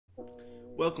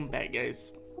Welcome back,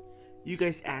 guys. You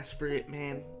guys asked for it,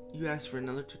 man. You asked for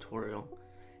another tutorial,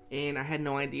 and I had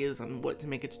no ideas on what to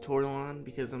make a tutorial on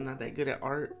because I'm not that good at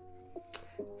art.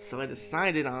 So I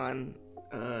decided on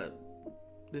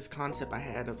this concept I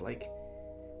had of like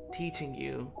teaching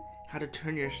you how to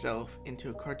turn yourself into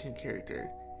a cartoon character.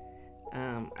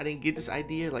 I didn't get this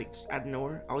idea like just out of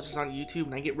nowhere. I was just on YouTube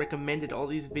and I get recommended all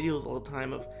these videos all the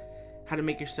time of how to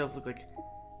make yourself look like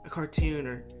a cartoon,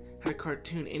 or how to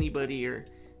cartoon anybody, or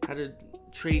how to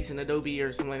trace in Adobe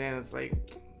or something like that. It's like,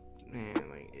 man,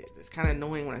 like it's kind of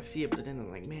annoying when I see it, but then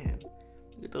I'm like, man,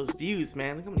 look at those views,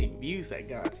 man. Look how many views that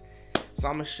got. So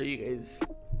I'm gonna show you guys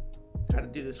how to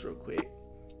do this real quick.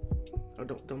 Oh,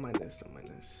 don't mind this. Don't mind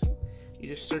this. You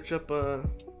just search up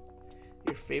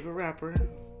your favorite rapper.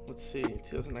 Let's see,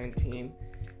 2019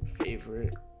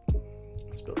 favorite.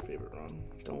 I spelled favorite wrong.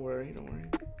 Don't worry. Don't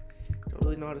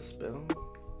really know how to spell.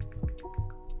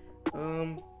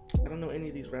 I don't know any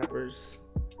of these rappers.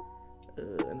 I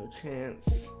know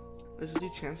Chance. Let's just do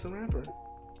Chance the Rapper.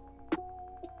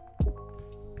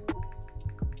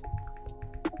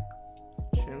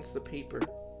 Chance the Paper.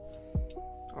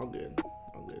 All good.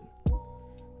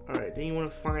 Alright, then you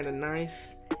want to find a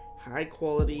nice, high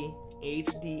quality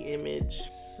HD image.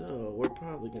 So we're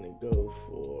probably gonna go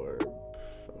for,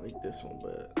 I like this one,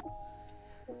 but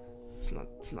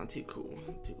it's not too cool.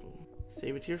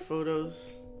 Save it to your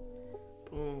photos.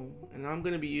 Boom. And I'm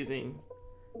gonna be using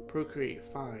Procreate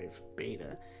 5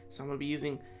 beta. So I'm gonna be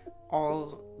using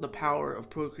all the power of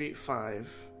Procreate 5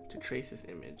 to trace this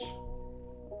image.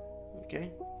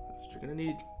 Okay? That's what you're gonna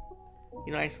need.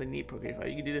 You don't actually need Procreate 5.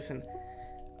 You can do this in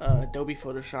Adobe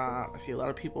Photoshop. I see a lot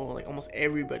of people, like almost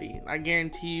everybody. I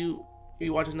guarantee you, if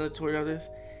you watch another tutorial of this,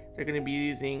 they're gonna be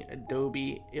using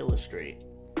Adobe Illustrate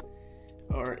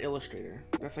or Illustrator.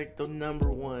 That's like the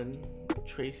 #1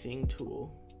 tracing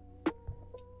tool.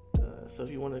 So if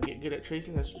you want to get good at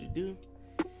tracing, that's what you do.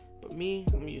 But me,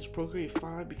 I'm gonna use Procreate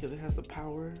 5 because it has the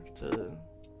power to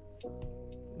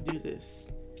do this.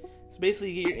 So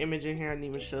basically, you get your image in here. I didn't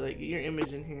even show that. Get your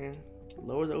image in here.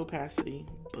 Lower the opacity.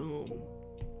 Boom.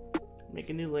 Make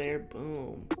a new layer.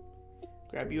 Boom.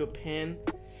 Grab you a pen.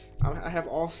 I have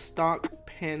all stock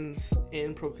pens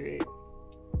in Procreate.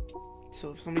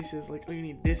 So if somebody says like, "Oh, you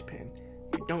need this pen,"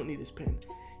 you don't need this pen.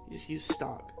 You just use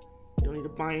stock. You don't need to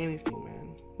buy anything,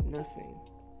 man. Nothing.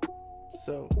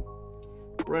 So,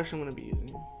 brush I'm gonna be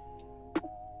using.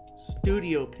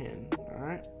 Studio pen.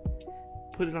 Alright.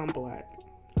 Put it on black.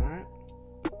 Alright.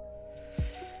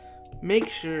 Make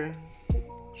sure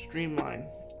streamline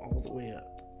all the way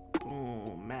up.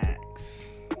 Boom,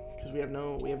 max. Because we have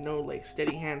no like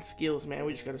steady hand skills, man.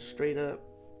 We just gotta straight up.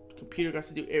 The computer got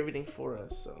to do everything for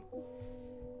us. So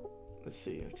let's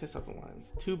see. Test out the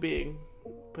lines. Too big.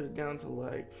 Put it down to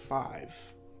like 5.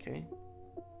 Okay.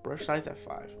 Brush size at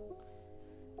 5.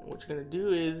 And what you're gonna do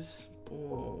is,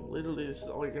 boom. Literally, this is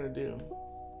all you're gonna do.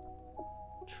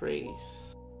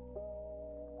 Trace.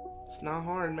 It's not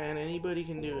hard, man. Anybody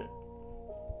can do it.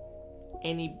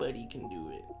 Anybody can do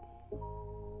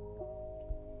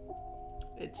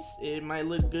it. It might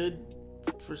look good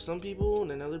for some people, and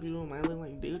then other people might look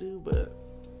like doo-doo, but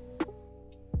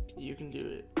you can do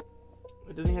it.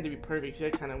 It doesn't have to be perfect. See, I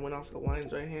kind of went off the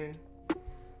lines right here,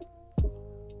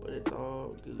 but it's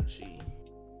all Gucci.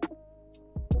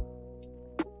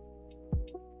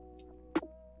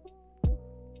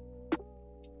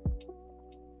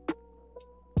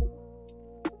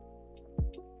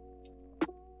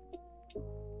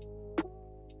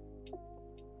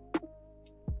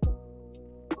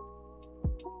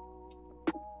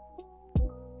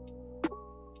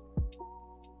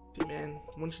 See, man,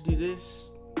 once you do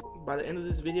this, by the end of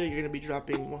this video, you're gonna be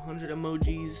dropping 100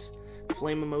 emojis,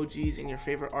 flame emojis, and your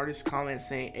favorite artist comments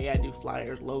saying, "Hey, I do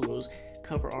flyers, logos,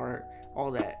 cover art, all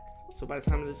that." So by the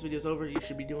time this video is over, you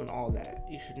should be doing all that.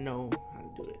 You should know how to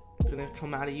do it. It's gonna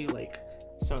come out of you like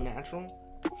so natural.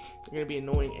 You're gonna be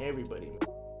annoying everybody.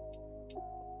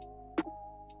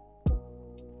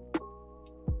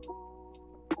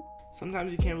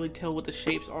 Sometimes you can't really tell what the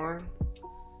shapes are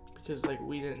because like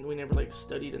we never like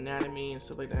studied anatomy and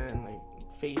stuff like that, and like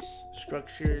face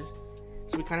structures,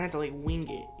 so we kind of have to like wing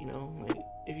it, you know. Like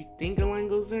if you think a line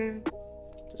goes there,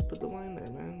 just put the line there,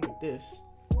 man, like this.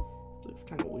 It looks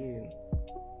kind of weird,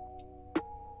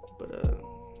 but we're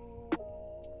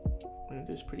gonna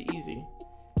do this pretty easy.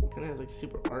 Kind of has like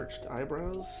super arched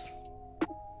eyebrows,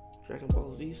 Dragon Ball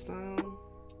Z style.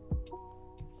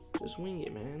 Just wing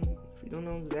it, man. If you don't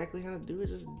know exactly how to do it,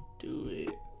 just do it.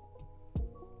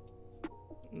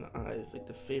 And the eyes, like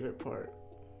the favorite part,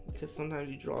 because sometimes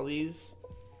you draw these,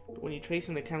 but when you trace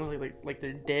them, they kind of like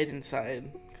they're dead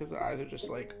inside, because the eyes are just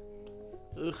like,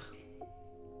 ugh.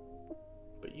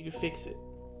 but you can fix it.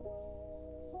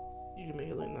 You can make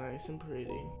it look nice and pretty.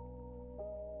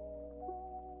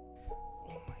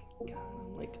 Oh my god,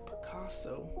 I'm like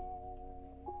Picasso.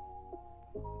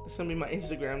 That's gonna be my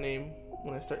Instagram name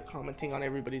when I start commenting on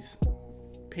everybody's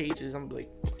pages. I'm like,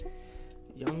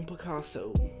 Young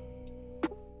Picasso.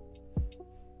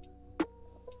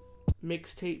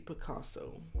 Mixtape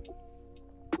Picasso.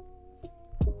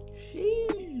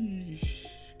 Sheesh,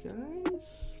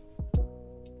 guys.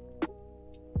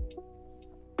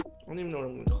 I don't even know what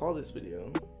I'm gonna call this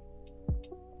video.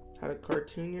 How to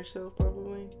cartoon yourself,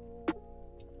 probably.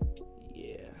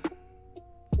 Yeah.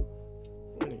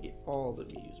 We're gonna get all the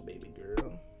views, baby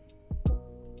girl.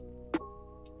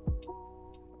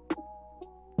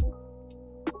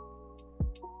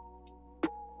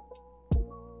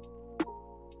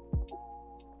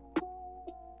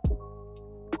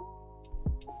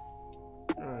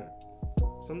 Alright.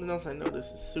 Something else I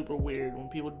noticed is super weird when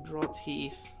people draw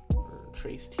teeth, or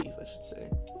trace teeth, I should say.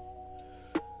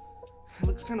 It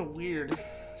looks kind of weird.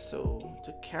 So,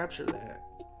 to capture that,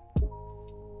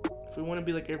 if we want to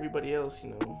be like everybody else,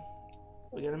 you know,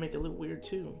 we gotta make it look weird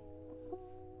too.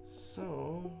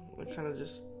 So, I kind of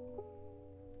just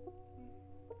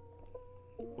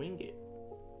wing it.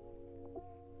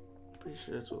 Pretty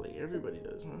sure that's what like everybody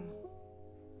does, huh?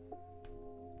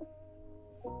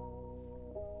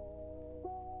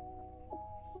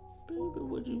 Baby,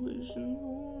 what you wishing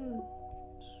for?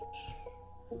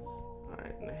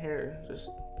 Alright, and the hair, just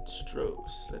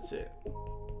strokes. That's it.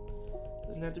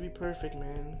 Doesn't have to be perfect,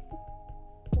 man.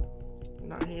 I'm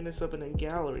not hanging this up in a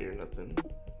gallery or nothing.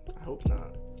 I hope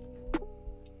not.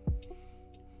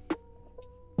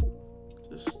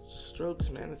 Just strokes,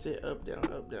 man. That's it. Up, down,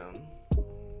 up, down.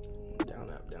 Down,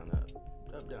 up, down, up.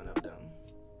 Up, down, up, down.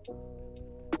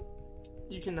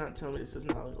 You cannot tell me this does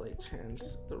not look like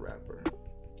Chance the Rapper.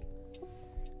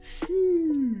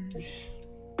 Sheesh.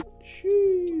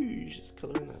 Sheesh. Just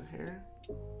coloring that hair.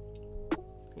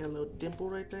 Got a little dimple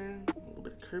right there. A little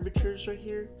bit of curvatures right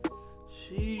here.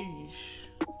 Sheesh.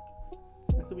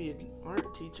 That could be an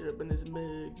art teacher up in this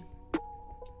mug.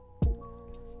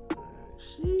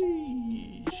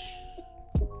 Sheesh.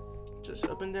 Just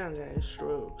up and down, guys.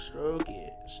 Stroke, stroke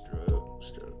it. Stroke,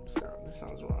 stroke. This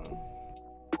sounds wrong.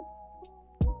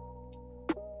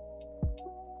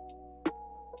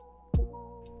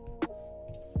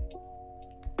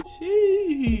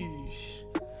 Sheesh.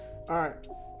 Alright.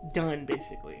 Done,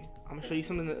 basically. I'm gonna show you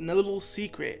something, another little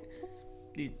secret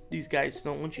these guys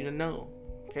don't want you to know.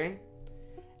 Okay?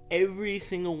 Every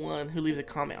single one who leaves a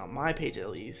comment on my page, at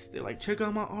least, they're like, check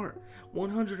out my art.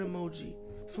 100 emoji.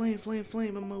 Flame, flame,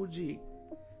 flame emoji.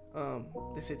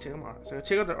 They said check out my art. So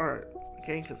check out their art.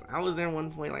 Okay? Because I was there at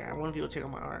one point, like, I wanted people to check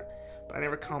out my art. But I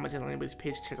never commented on anybody's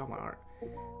page to check out my art.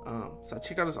 So I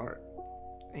checked out his art.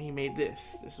 And he made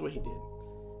this. This is what he did.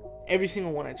 Every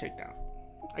single one I checked out.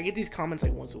 I get these comments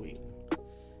like once a week.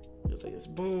 It was like this,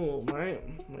 boom, right?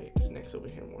 Wait, it's next over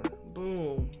here more.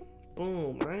 Boom,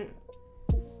 boom, right?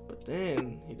 But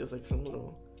then he does like some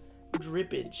little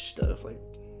drippage stuff, like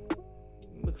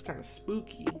looks kind of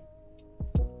spooky.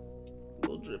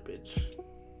 Little drippage.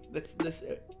 That's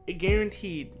a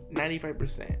guaranteed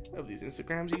 95% of these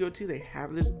Instagrams you go to, they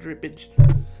have this drippage,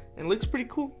 and it looks pretty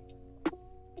cool.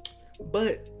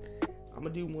 But I'm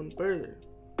gonna do one further.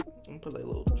 I'm gonna put like a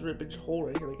little drippage hole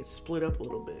right here, like it's split up a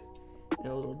little bit, and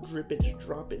a little drippage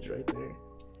droppage right there.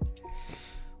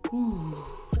 Ooh,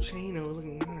 Chano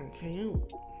looking kind of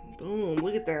cute. Boom,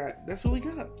 look at that. That's what we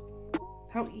got.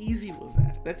 How easy was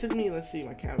that? That took me, let's see,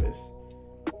 my canvas.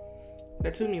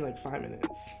 That took me like 5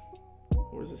 minutes.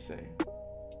 What does it say?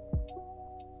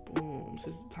 Boom, it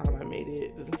says the time I made it.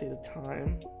 It doesn't say the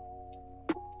time.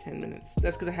 10 minutes.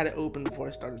 That's because I had it open before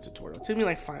I started the tutorial. It took me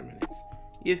like 5 minutes.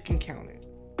 You guys can count it.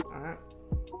 Alright?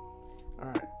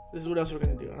 Alright. This is what else we're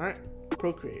going to do. Alright?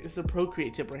 Procreate. This is a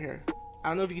Procreate tip right here. I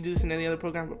don't know if you can do this in any other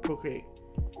program, but Procreate.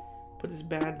 Put this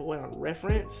bad boy on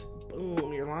reference.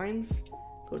 Boom. Your lines.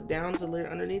 Go down to the layer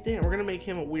underneath it. And we're going to make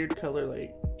him a weird color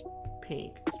like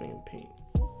pink. Let's make him pink.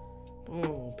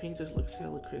 Boom. Pink just looks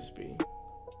hella crispy.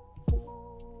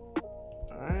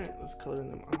 Alright. Let's color in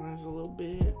them eyes a little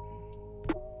bit.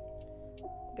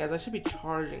 Guys, I should be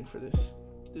charging for this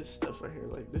stuff right here.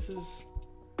 Like, this is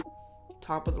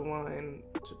top of the line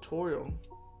tutorial.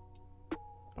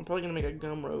 I'm probably gonna make a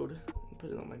Gumroad and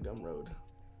put it on my Gumroad,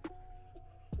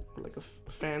 or like a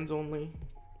fans only.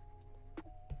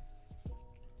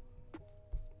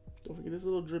 Don't forget this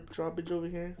little drip droppage over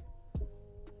here.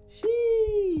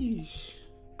 Sheesh.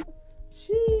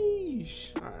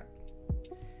 Sheesh. Alright.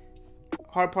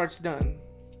 Hard part's done.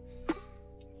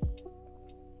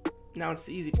 Now it's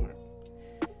the easy part.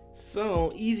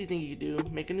 So easy thing you can do: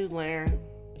 make a new layer,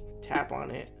 tap on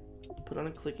it, put on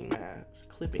a clipping mask,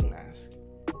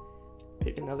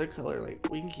 pick another color, like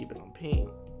we can keep it on pink,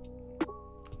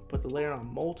 put the layer on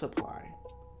multiply,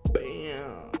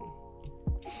 bam,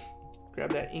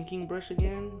 grab that inking brush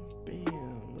again,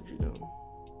 bam, where'd you go?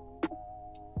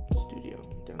 Studio,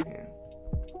 down here.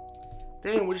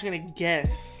 Then we're just gonna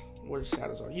guess where the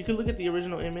shadows are. You can look at the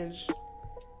original image,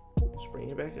 just bring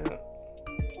it back up.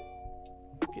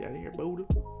 Get out of here, Boda.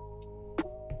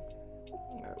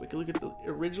 Alright, we can look at the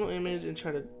original image and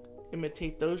try to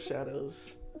imitate those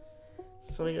shadows.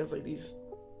 Some of you guys like these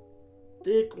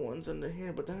thick ones under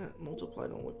here, but that multiply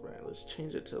don't look right. Let's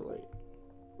change it to like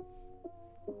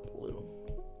blue.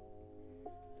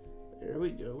 There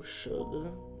we go,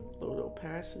 sugar. Lower the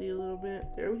opacity a little bit.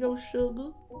 There we go,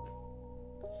 sugar.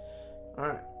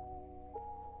 Alright.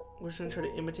 We're just gonna try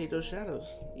to imitate those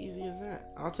shadows. Easy as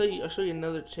that. I'll show you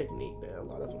another technique that a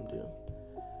lot of them do.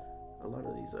 A lot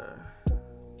of these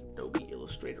Adobe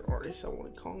Illustrator artists, I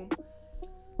want to call them.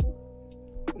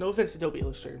 No offense to Adobe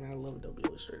Illustrator, man. I love Adobe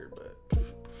Illustrator, but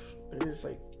they're just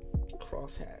like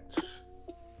crosshatch.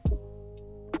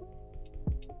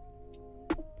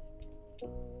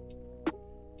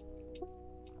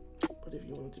 But if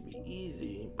you want it to be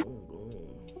easy, boom, boom.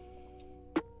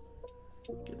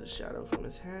 Get the shadow from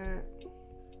his hat.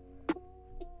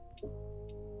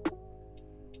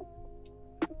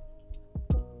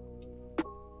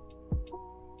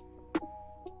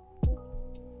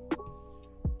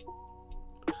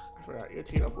 I forgot, you're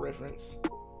taking off reference.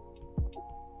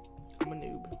 I'm a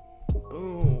noob.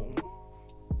 Boom.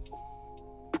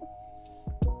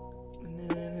 And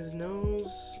then his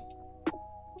nose.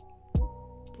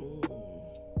 Boom.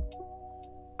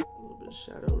 A little bit of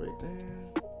shadow right there.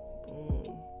 Boom.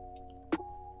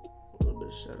 A little bit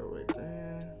of shadow right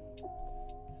there.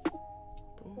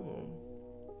 Boom.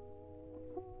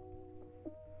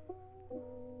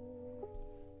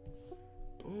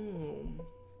 Boom.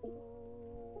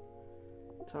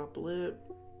 Top lip.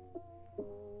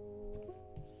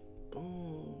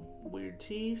 Boom. Weird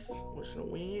teeth. We're just gonna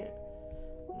wing it.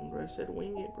 Remember I said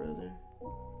wing it, brother.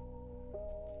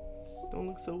 Don't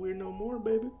look so weird no more,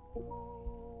 baby.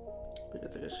 We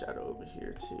got like a shadow over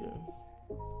here too.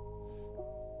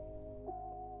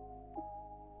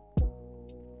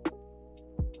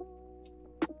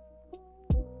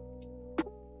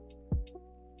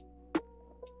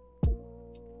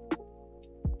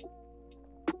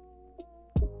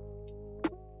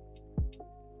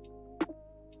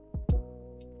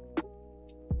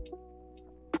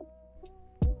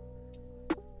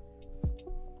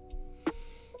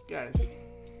 Guys,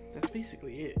 that's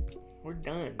basically it. We're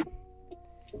done.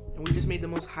 And we just made the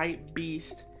most hype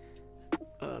beast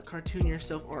cartoon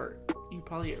yourself art you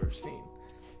probably ever seen.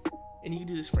 And you can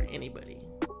do this for anybody.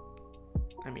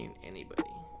 I mean, anybody.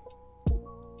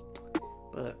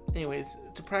 But anyways,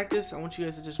 to practice, I want you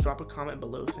guys to just drop a comment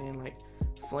below saying like,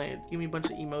 give me a bunch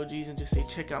of emojis and just say,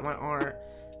 check out my art.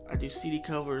 I do CD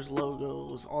covers,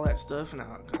 logos, all that stuff. And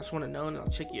I just want to know, and I'll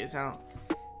check you guys out.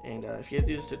 And if you guys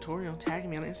do this tutorial, tag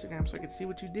me on Instagram so I can see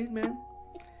what you did, man.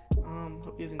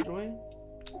 Hope you guys enjoy,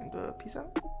 and peace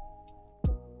out.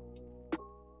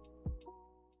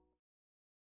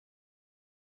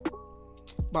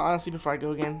 But honestly, before I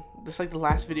go again, just like the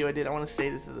last video I did, I want to say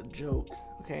this is a joke,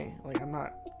 okay? Like, I'm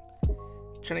not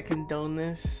trying to condone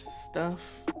this stuff.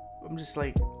 I'm just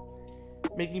like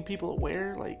making people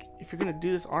aware, like, if you're gonna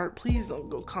do this art, please don't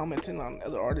go commenting on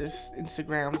other artists'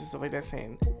 Instagrams and stuff like that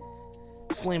saying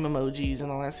flame emojis and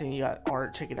all that, saying you got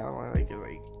art, check it out. Like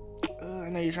I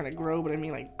know you're trying to grow, but I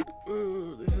mean, like,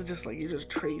 this is just like you're just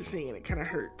tracing, and it kind of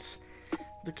hurts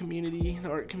the community,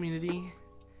 the art community.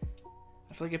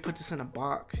 I feel like I put this in a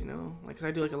box, you know, like, 'cause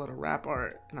I do like a lot of rap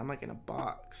art, and I'm like in a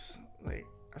box. Like,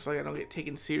 I feel like I don't get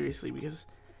taken seriously because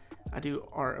I do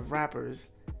art of rappers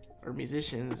or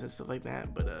musicians and stuff like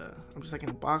that. But I'm just like in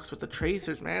a box with the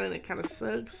tracers, man, and it kind of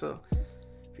sucks. So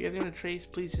if you guys are gonna trace,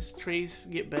 please just trace,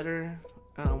 get better.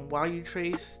 While you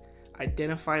trace,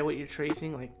 identify what you're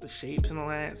tracing, like the shapes and all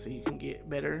that, so you can get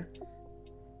better.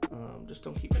 Just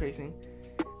don't keep tracing.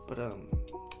 But I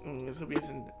hope you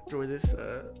guys enjoy this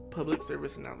public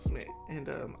service announcement, and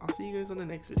I'll see you guys on the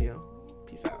next video.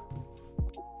 Peace out.